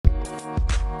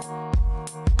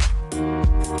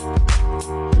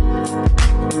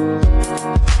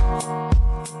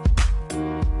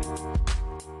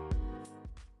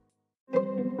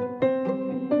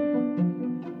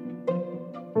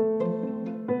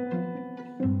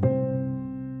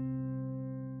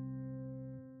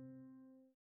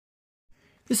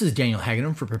This is Daniel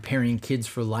Hagenham for Preparing Kids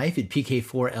for Life at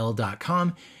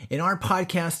PK4L.com, and our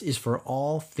podcast is for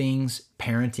all things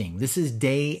parenting. This is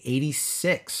day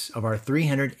 86 of our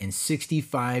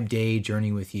 365-day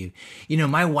journey with you. You know,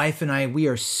 my wife and I, we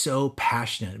are so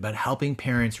passionate about helping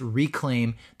parents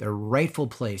reclaim their rightful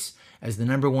place as the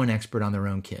number one expert on their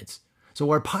own kids.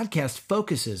 So our podcast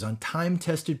focuses on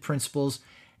time-tested principles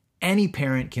any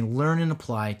parent can learn and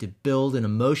apply to build an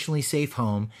emotionally safe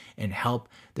home and help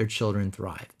their children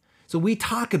thrive. So we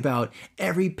talk about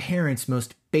every parent's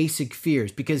most basic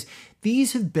fears because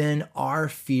these have been our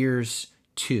fears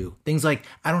too. Things like,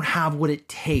 I don't have what it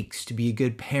takes to be a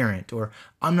good parent, or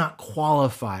I'm not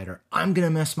qualified, or I'm going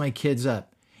to mess my kids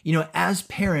up. You know, as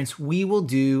parents, we will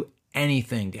do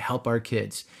anything to help our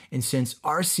kids. And since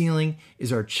our ceiling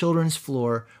is our children's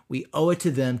floor, we owe it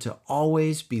to them to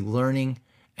always be learning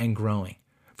and growing.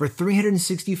 For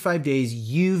 365 days,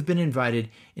 you've been invited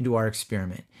into our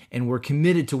experiment, and we're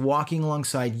committed to walking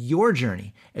alongside your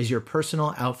journey as your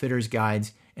personal outfitters,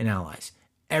 guides, and allies,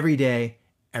 every day,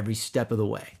 every step of the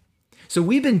way. So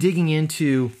we've been digging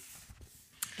into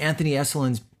Anthony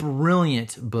Esolen's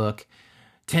brilliant book,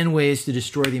 10 Ways to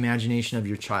Destroy the Imagination of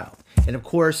Your Child. And of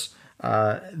course,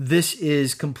 this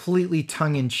is completely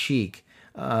tongue-in-cheek.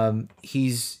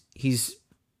 He's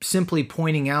simply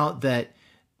pointing out that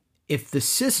if the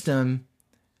system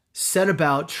set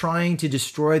about trying to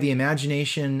destroy the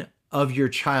imagination of your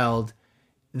child,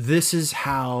 this is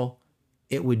how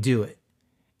it would do it.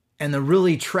 And the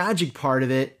really tragic part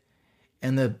of it,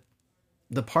 and the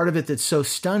part of it that's so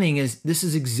stunning, is this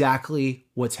is exactly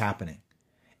what's happening.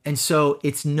 And so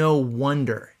it's no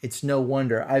wonder.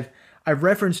 I've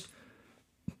referenced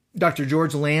Dr.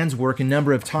 George Land's work a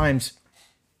number of times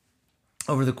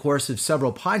over the course of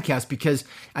several podcasts because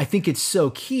I think it's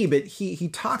so key, but he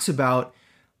talks about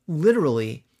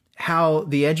literally how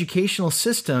the educational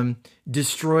system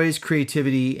destroys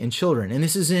creativity in children. And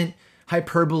this isn't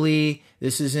hyperbole.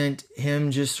 This isn't him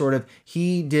just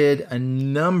he did a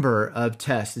number of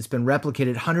tests. It's been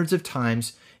replicated hundreds of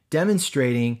times,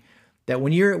 demonstrating that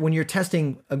when you're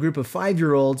testing a group of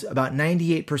 5-year-olds, about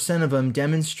 98% of them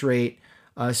demonstrate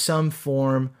some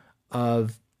form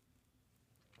of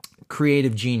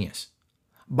creative genius.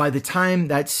 By the time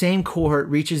that same cohort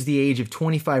reaches the age of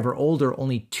 25 or older,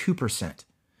 only 2%.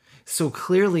 So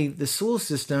clearly the school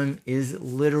system is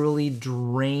literally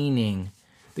draining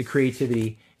the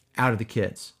creativity out of the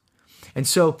kids. And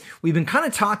so we've been kind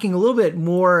of talking a little bit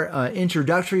more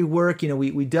introductory work. You know,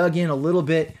 we dug in a little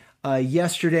bit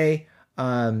yesterday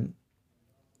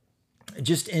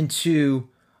just into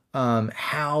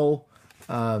how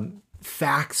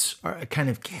facts kind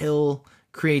of kill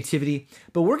creativity,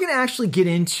 but we're going to actually get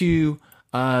into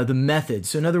the method.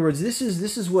 So in other words, this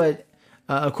is what,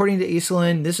 according to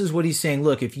Esolen, this is what he's saying.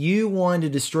 Look, if you want to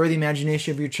destroy the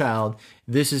imagination of your child,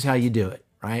 this is how you do it,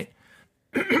 right?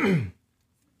 And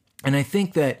I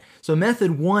think that, so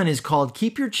method 1 is called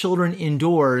keep your children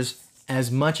indoors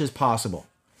as much as possible.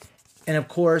 And of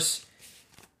course,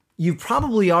 you've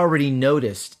probably already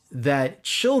noticed that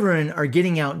children are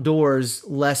getting outdoors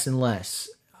less and less.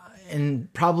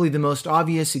 And probably the most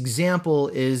obvious example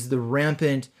is the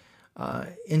rampant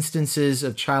instances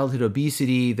of childhood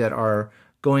obesity that are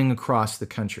going across the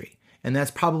country. And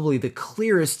that's probably the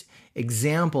clearest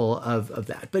example of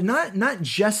that. But not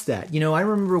just that. You know, I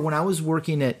remember when I was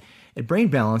working at Brain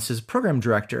Balance as a program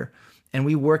director, and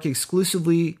we work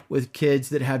exclusively with kids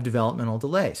that have developmental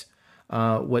delays,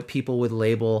 what people would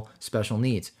label special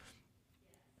needs.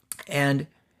 And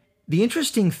the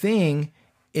interesting thing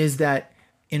is that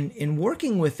in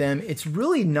working with them, it's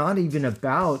really not even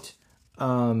about,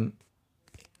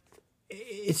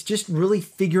 it's just really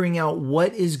figuring out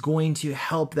what is going to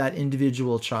help that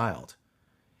individual child.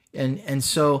 And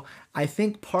so I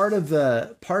think part of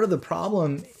the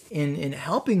problem in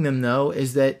helping them, though,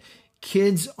 is that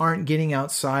kids aren't getting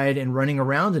outside and running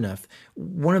around enough.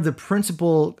 One of the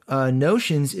principal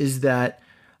notions is that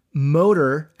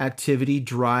motor activity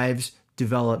drives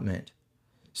development.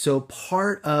 So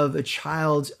part of a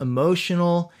child's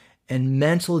emotional and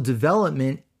mental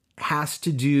development has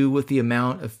to do with the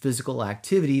amount of physical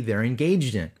activity they're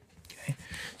engaged in. Okay?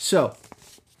 So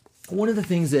one of the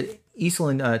things that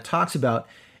Esolen talks about,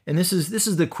 and this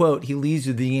is the quote he leaves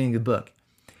at the beginning of the book.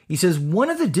 He says, one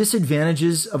of the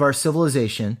disadvantages of our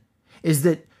civilization is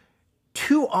that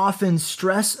too often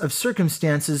stress of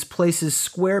circumstances places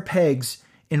square pegs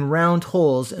in round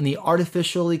holes in the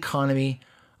artificial economy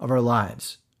of our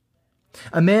lives.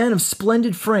 A man of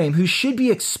splendid frame who should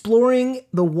be exploring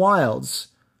the wilds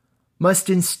must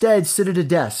instead sit at a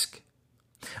desk.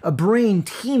 A brain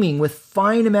teeming with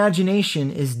fine imagination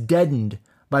is deadened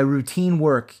by routine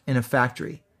work in a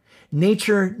factory.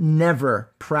 Nature never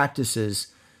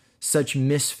practices such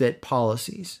misfit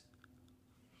policies.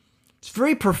 It's a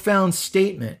very profound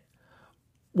statement.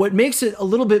 What makes it a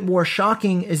little bit more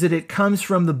shocking is that it comes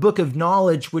from the Book of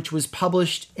Knowledge, which was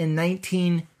published in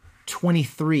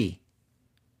 1923.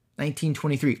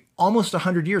 1923, almost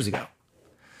 100 years ago.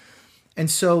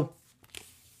 And so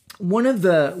one of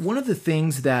the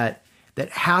things that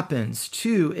happens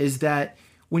too is that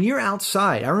when you're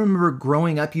outside, I remember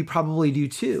growing up, you probably do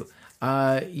too.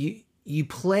 You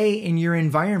play in your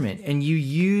environment and you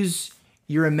use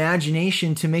your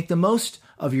imagination to make the most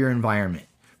of your environment.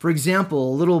 For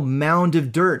example, a little mound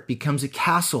of dirt becomes a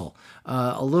castle.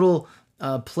 A little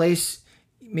place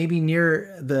maybe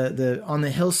near the on the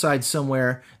hillside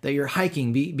somewhere that you're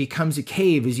hiking becomes a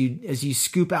cave as you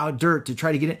scoop out dirt to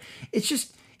try to get in.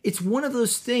 It's one of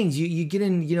those things. You get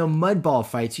in mud ball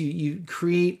fights. You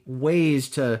create ways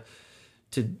to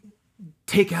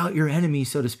take out your enemy,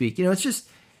 so to speak. It's just,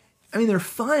 they're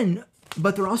fun,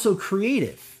 but they're also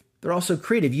creative. I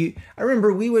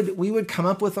remember we would come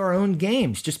up with our own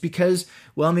games just because,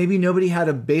 well, maybe nobody had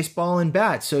a baseball and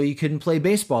bat, so you couldn't play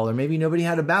baseball, or maybe nobody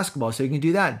had a basketball, so you can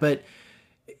do that. But,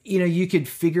 you could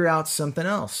figure out something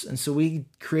else. And so we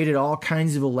created all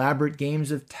kinds of elaborate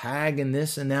games of tag and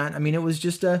this and that.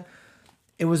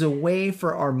 It was a way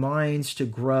for our minds to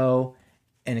grow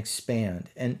and expand.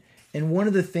 And one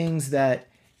of the things that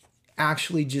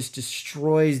actually just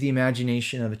destroys the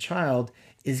imagination of a child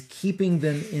is keeping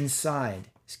them inside.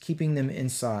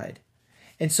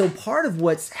 And so part of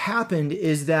what's happened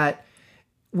is that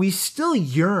we still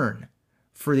yearn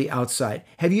for the outside.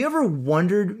 Have you ever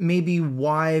wondered maybe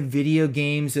why video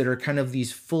games that are kind of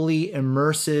these fully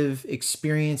immersive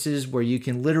experiences where you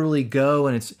can literally go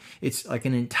and it's like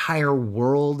an entire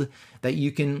world that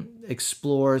you can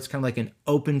explore. It's kind of like an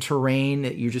open terrain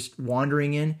that you're just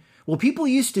wandering in. Well, people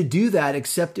used to do that,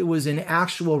 except it was in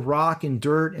actual rock and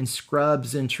dirt and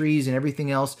scrubs and trees and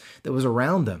everything else that was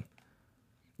around them.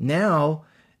 Now,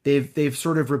 they've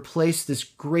sort of replaced this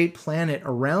great planet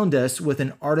around us with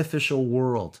an artificial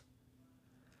world.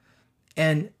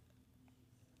 And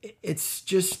it's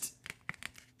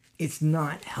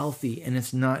not healthy, and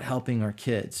it's not helping our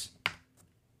kids.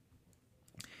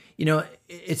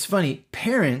 It's funny,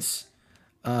 parents,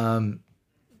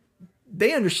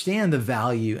 they understand the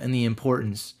value and the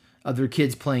importance of their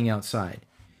kids playing outside.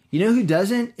 You know who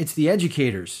doesn't? It's the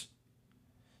educators.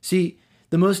 See,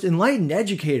 the most enlightened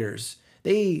educators,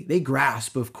 they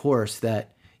grasp, of course,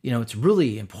 that, it's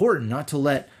really important not to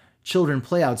let children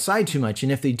play outside too much.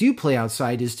 And if they do play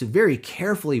outside, is to very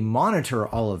carefully monitor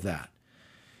all of that.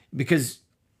 Because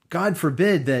God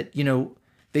forbid that,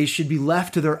 they should be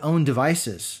left to their own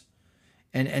devices.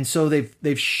 And so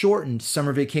they've shortened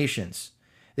summer vacations.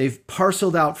 They've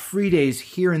parceled out free days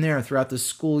here and there throughout the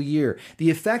school year. The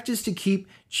effect is to keep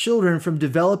children from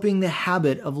developing the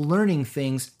habit of learning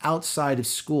things outside of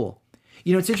school.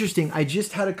 It's interesting. I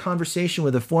just had a conversation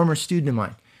with a former student of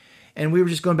mine, and we were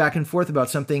just going back and forth about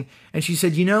something. And she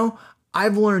said,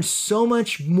 I've learned so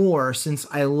much more since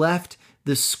I left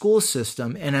the school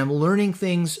system, and I'm learning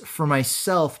things for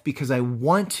myself because I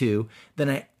want to than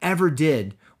I ever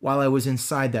did while I was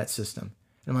inside that system.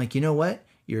 And I'm like, you know what?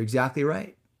 You're exactly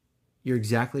right. You're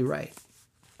exactly right.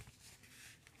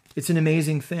 It's an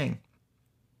amazing thing.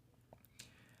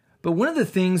 But one of the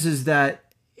things is that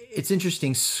it's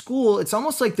interesting. School, it's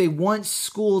almost like they want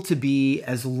school to be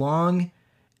as long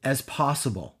as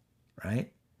possible,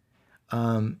 right?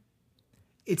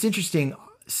 It's interesting.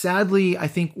 Sadly, I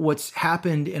think what's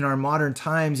happened in our modern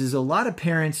times is a lot of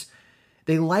parents,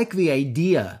 they like the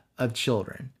idea of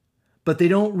children, but they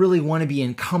don't really want to be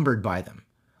encumbered by them.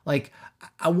 Like,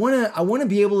 I want to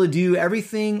be able to do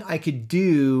everything I could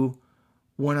do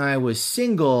when I was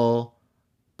single,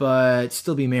 but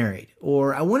still be married.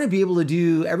 Or I want to be able to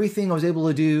do everything I was able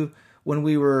to do when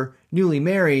we were newly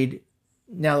married,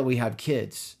 now that we have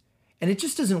kids. And it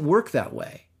just doesn't work that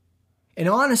way. And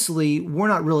honestly, we're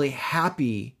not really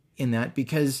happy in that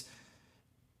because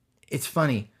it's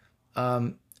funny.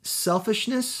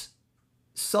 Selfishness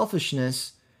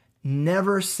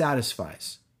never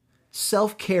satisfies.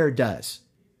 Self-care does.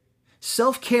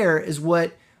 Self-care is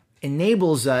what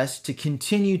enables us to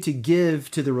continue to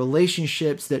give to the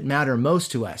relationships that matter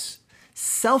most to us.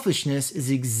 Selfishness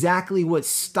is exactly what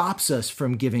stops us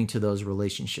from giving to those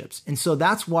relationships. And so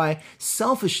that's why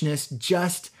selfishness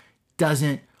just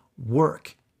doesn't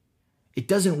work. It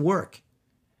doesn't work.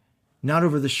 Not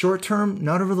over the short term,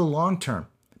 not over the long term,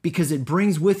 because it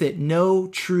brings with it no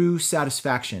true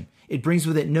satisfaction. It brings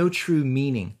with it no true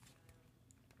meaning.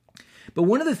 But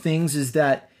one of the things is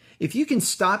that If you can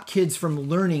stop kids from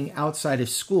learning outside of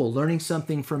school, learning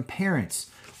something from parents,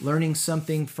 learning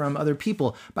something from other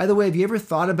people. By the way, have you ever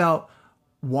thought about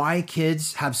why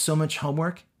kids have so much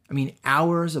homework? I mean,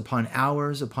 hours upon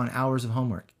hours upon hours of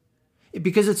homework.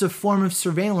 Because it's a form of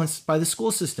surveillance by the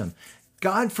school system.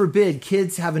 God forbid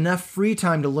kids have enough free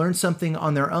time to learn something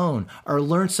on their own, or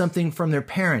learn something from their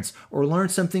parents, or learn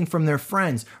something from their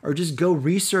friends, or just go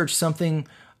research something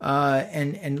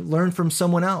and learn from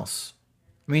someone else.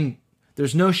 I mean,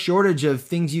 there's no shortage of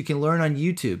things you can learn on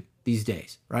YouTube these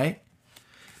days, right?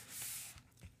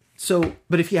 So,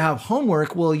 but if you have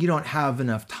homework, well, you don't have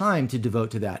enough time to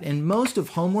devote to that. And most of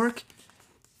homework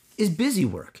is busy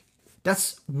work.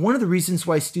 That's one of the reasons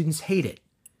why students hate it.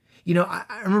 You know, I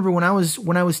remember when I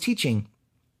was teaching,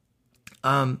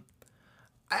 I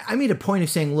made a point of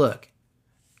saying, look,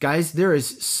 guys, there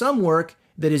is some work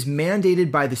that is mandated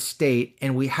by the state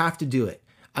and we have to do it.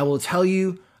 I will tell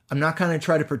you, I'm not going to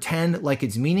try to pretend like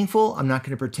it's meaningful. I'm not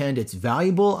going to pretend it's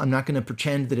valuable. I'm not going to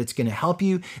pretend that it's going to help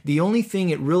you. The only thing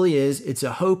it really is, it's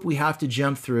a hope we have to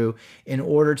jump through in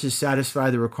order to satisfy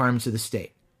the requirements of the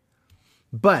state.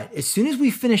 But as soon as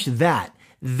we finish that,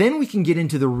 then we can get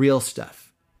into the real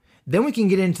stuff. Then we can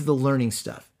get into the learning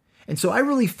stuff. And so I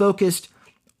really focused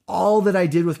all that I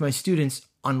did with my students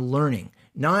on learning,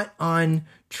 not on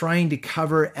trying to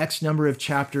cover X number of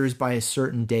chapters by a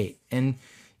certain date. And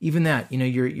even that, you know,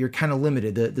 you're kind of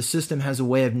limited. The system has a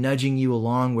way of nudging you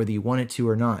along whether you want it to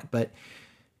or not. But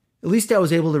at least I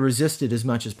was able to resist it as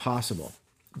much as possible.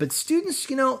 But students,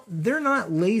 you know, they're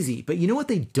not lazy. But you know what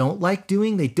they don't like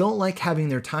doing? They don't like having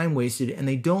their time wasted, and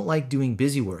they don't like doing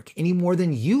busy work any more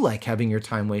than you like having your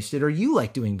time wasted or you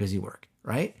like doing busy work,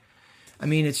 right? I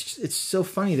mean, it's so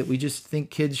funny that we just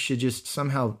think kids should just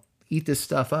somehow eat this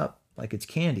stuff up like it's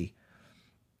candy.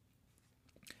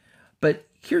 But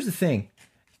here's the thing.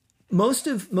 Most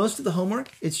of the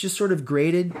homework, it's just sort of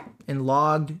graded and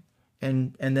logged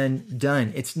and then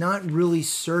done. It's not really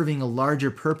serving a larger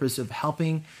purpose of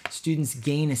helping students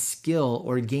gain a skill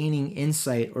or gaining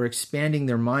insight or expanding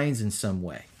their minds in some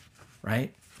way,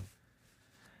 right?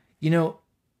 You know,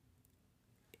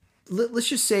 let's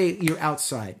just say you're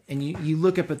outside and you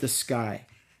look up at the sky.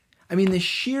 I mean, the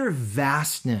sheer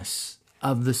vastness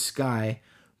of the sky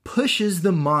pushes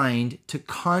the mind to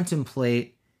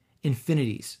contemplate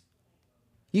infinities.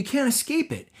 You can't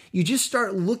escape it. You just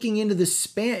start looking into the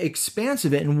expanse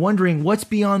of it and wondering what's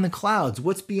beyond the clouds,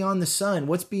 what's beyond the sun,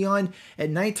 what's beyond at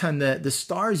nighttime, the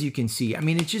stars you can see. I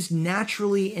mean, it just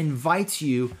naturally invites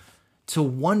you to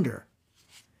wonder.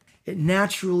 It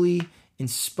naturally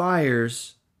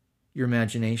inspires your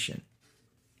imagination.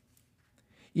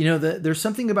 You know, there's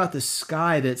something about the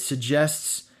sky that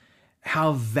suggests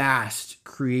how vast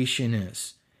creation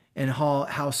is and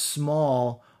how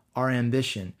small our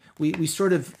ambition. We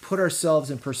sort of put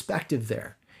ourselves in perspective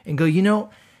there and go, you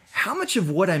know, how much of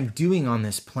what I'm doing on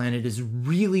this planet is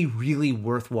really, really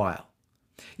worthwhile?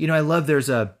 You know, I love, there's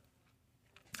a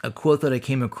quote that I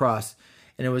came across,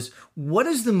 and it was, what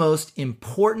is the most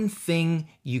important thing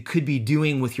you could be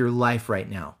doing with your life right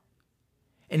now?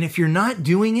 And if you're not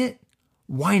doing it,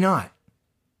 why not?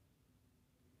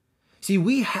 See,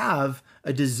 we have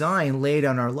a design laid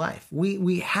on our life.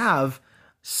 We have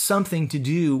something to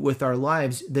do with our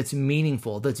lives that's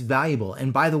meaningful, that's valuable.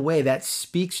 And by the way, that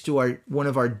speaks to one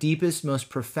of our deepest, most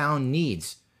profound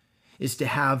needs, is to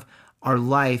have our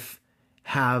life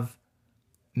have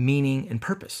meaning and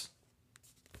purpose.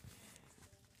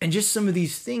 And just some of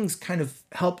these things kind of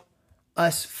help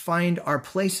us find our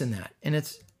place in that. And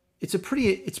it's a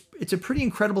pretty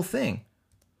incredible thing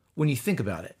when you think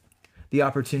about it, the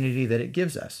opportunity that it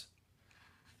gives us.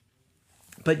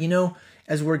 But you know,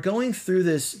 as we're going through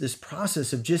this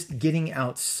process of just getting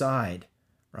outside,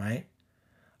 right?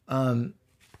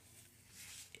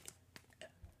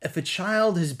 If a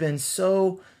child has been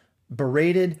so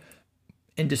berated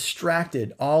and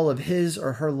distracted all of his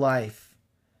or her life,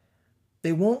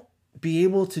 they won't be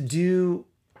able to do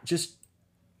just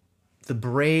the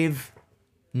brave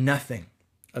nothing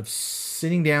of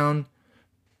sitting down,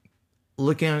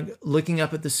 looking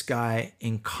up at the sky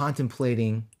and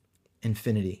contemplating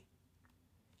infinity.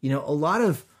 You know, a lot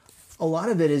of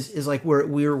it is like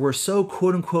we're so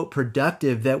quote unquote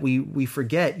productive that we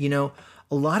forget, you know,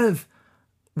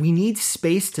 we need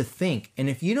space to think. And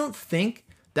if you don't think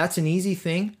that's an easy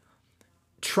thing,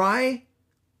 try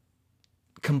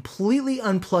completely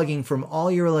unplugging from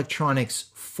all your electronics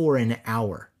for an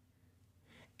hour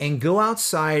and go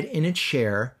outside in a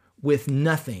chair with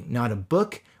nothing, not a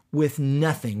book, with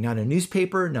nothing, not a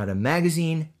newspaper, not a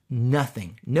magazine,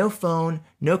 nothing, no phone,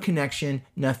 no connection,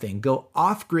 nothing. Go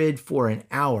off grid for an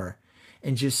hour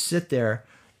and just sit there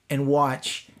and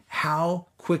watch how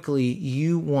quickly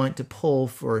you want to pull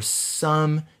for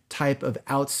some type of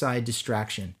outside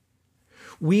distraction.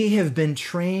 We have been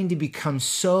trained to become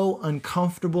so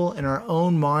uncomfortable in our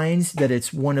own minds that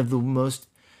it's one of the most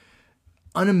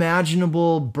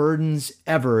unimaginable burdens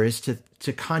ever is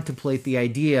to contemplate the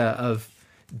idea of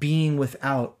being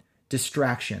without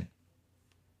distraction.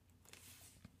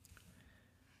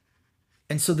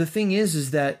 And so the thing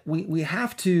is that we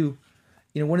have to,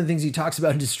 one of the things he talks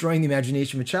about in destroying the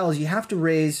imagination of a child is you have to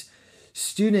raise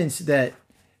students that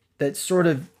sort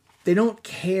of, they don't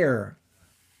care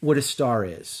what a star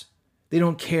is. They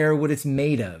don't care what it's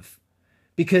made of.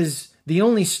 Because the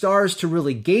only stars to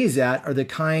really gaze at are the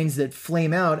kinds that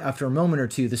flame out after a moment or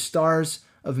two, the stars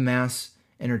of mass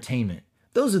entertainment.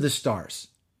 Those are the stars.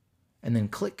 And then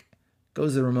click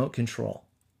goes the remote control.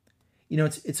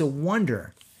 It's a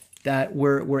wonder that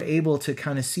we're able to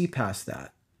kind of see past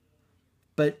that.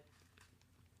 But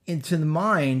into the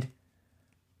mind,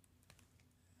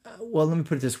 well, let me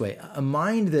put it this way. A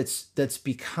mind that's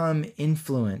become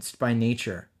influenced by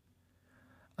nature.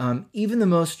 Even the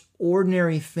most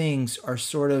ordinary things are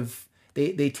sort of,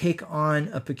 they take on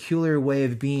a peculiar way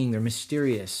of being. They're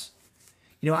mysterious.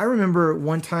 I remember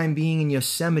one time being in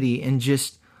Yosemite and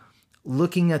just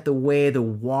looking at the way the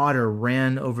water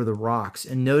ran over the rocks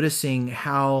and noticing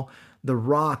how the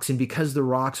rocks, and because the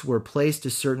rocks were placed a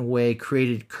certain way,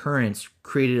 created currents,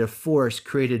 created a force,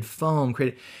 created foam,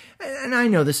 and I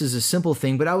know this is a simple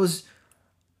thing, but I was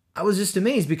just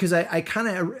amazed because I kind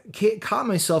of caught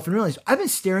myself and realized I've been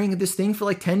staring at this thing for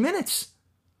like 10 minutes.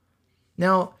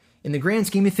 Now, in the grand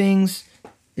scheme of things,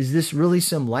 is this really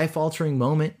some life-altering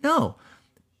moment? No.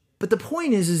 But the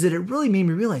point is that it really made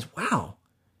me realize, wow,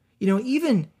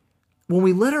 even when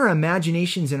we let our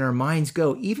imaginations and our minds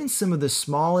go, even some of the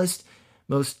smallest,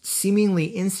 most seemingly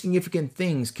insignificant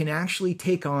things can actually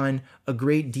take on a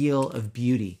great deal of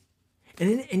beauty.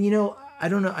 And I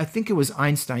don't know, I think it was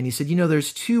Einstein. He said,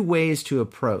 there's two ways to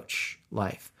approach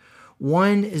life.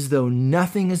 One is though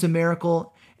nothing is a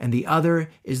miracle, and the other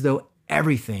is though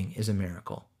everything is a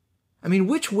miracle. I mean,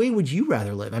 which way would you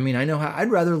rather live? I mean, I know how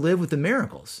I'd rather live with the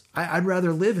miracles. I'd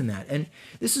rather live in that. And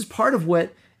this is part of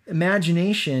what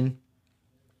imagination,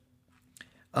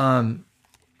 what an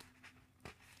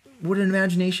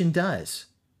imagination does.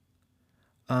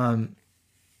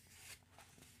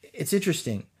 It's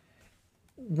interesting.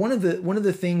 One of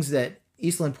the things that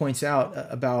Eastland points out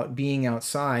about being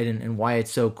outside and why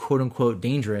it's so quote unquote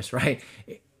dangerous, right?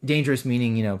 Dangerous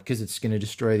meaning, because it's going to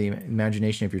destroy the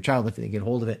imagination of your child if they get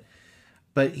hold of it.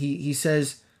 But he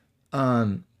says,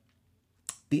 the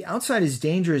outside is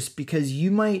dangerous because you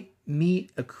might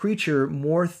meet a creature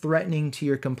more threatening to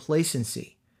your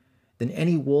complacency than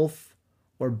any wolf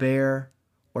or bear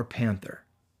or panther.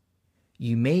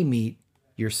 You may meet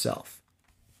yourself.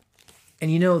 And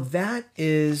that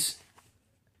is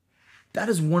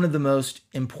one of the most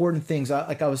important things.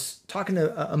 Like I was talking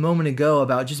a moment ago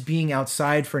about just being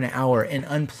outside for an hour and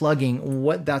unplugging,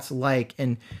 what that's like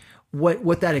and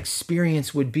what that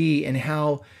experience would be and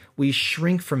how we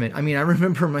shrink from it. I mean, I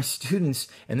remember my students,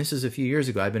 and this is a few years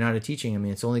ago, I've been out of teaching. I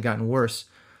mean, it's only gotten worse.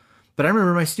 But I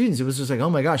remember my students, it was just like, oh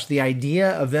my gosh, the idea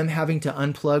of them having to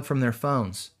unplug from their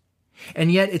phones.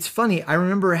 And yet it's funny, I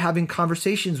remember having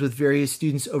conversations with various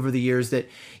students over the years that,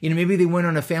 maybe they went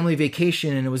on a family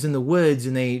vacation and it was in the woods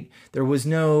and there was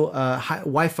no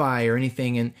Wi-Fi or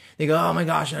anything. And they go, oh my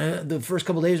gosh, the first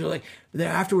couple of days were like,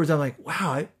 afterwards I'm like,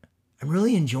 wow, I'm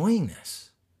really enjoying this.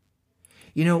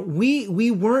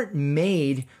 We weren't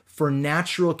made for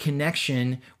natural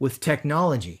connection with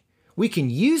technology. We can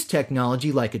use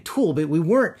technology like a tool, but we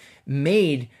weren't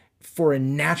made for a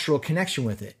natural connection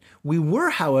with it. We were,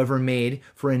 however, made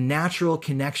for a natural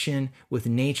connection with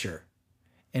nature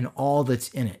and all that's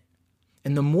in it.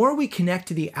 And the more we connect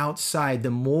to the outside, the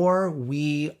more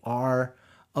we are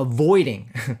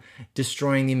avoiding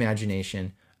destroying the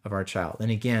imagination of our child.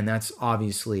 And again, that's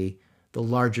obviously the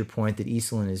larger point that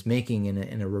Eastland is making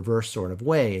in a reverse sort of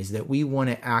way, is that we want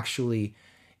to actually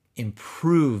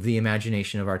improve the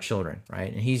imagination of our children,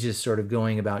 right? And he's just sort of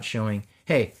going about showing,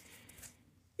 hey,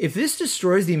 if this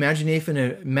destroys the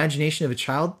imagination of a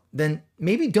child, then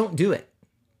maybe don't do it.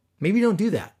 Maybe don't do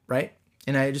that, right?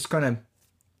 And I just I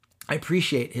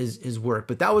appreciate his work.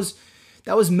 But that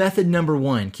was method number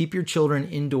one. Keep your children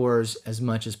indoors as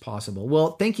much as possible.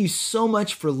 Well, thank you so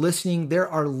much for listening. There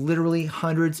are literally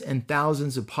hundreds and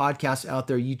thousands of podcasts out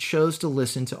there. You chose to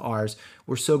listen to ours.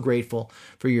 We're so grateful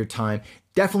for your time.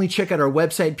 Definitely check out our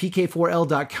website,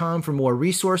 pk4l.com, for more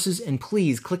resources. And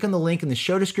please click on the link in the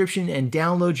show description and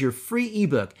download your free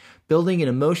ebook, Building an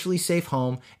Emotionally Safe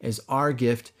Home, as our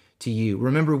gift to you.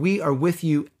 Remember, we are with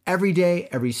you every day,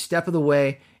 every step of the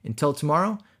way. Until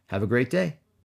tomorrow, have a great day.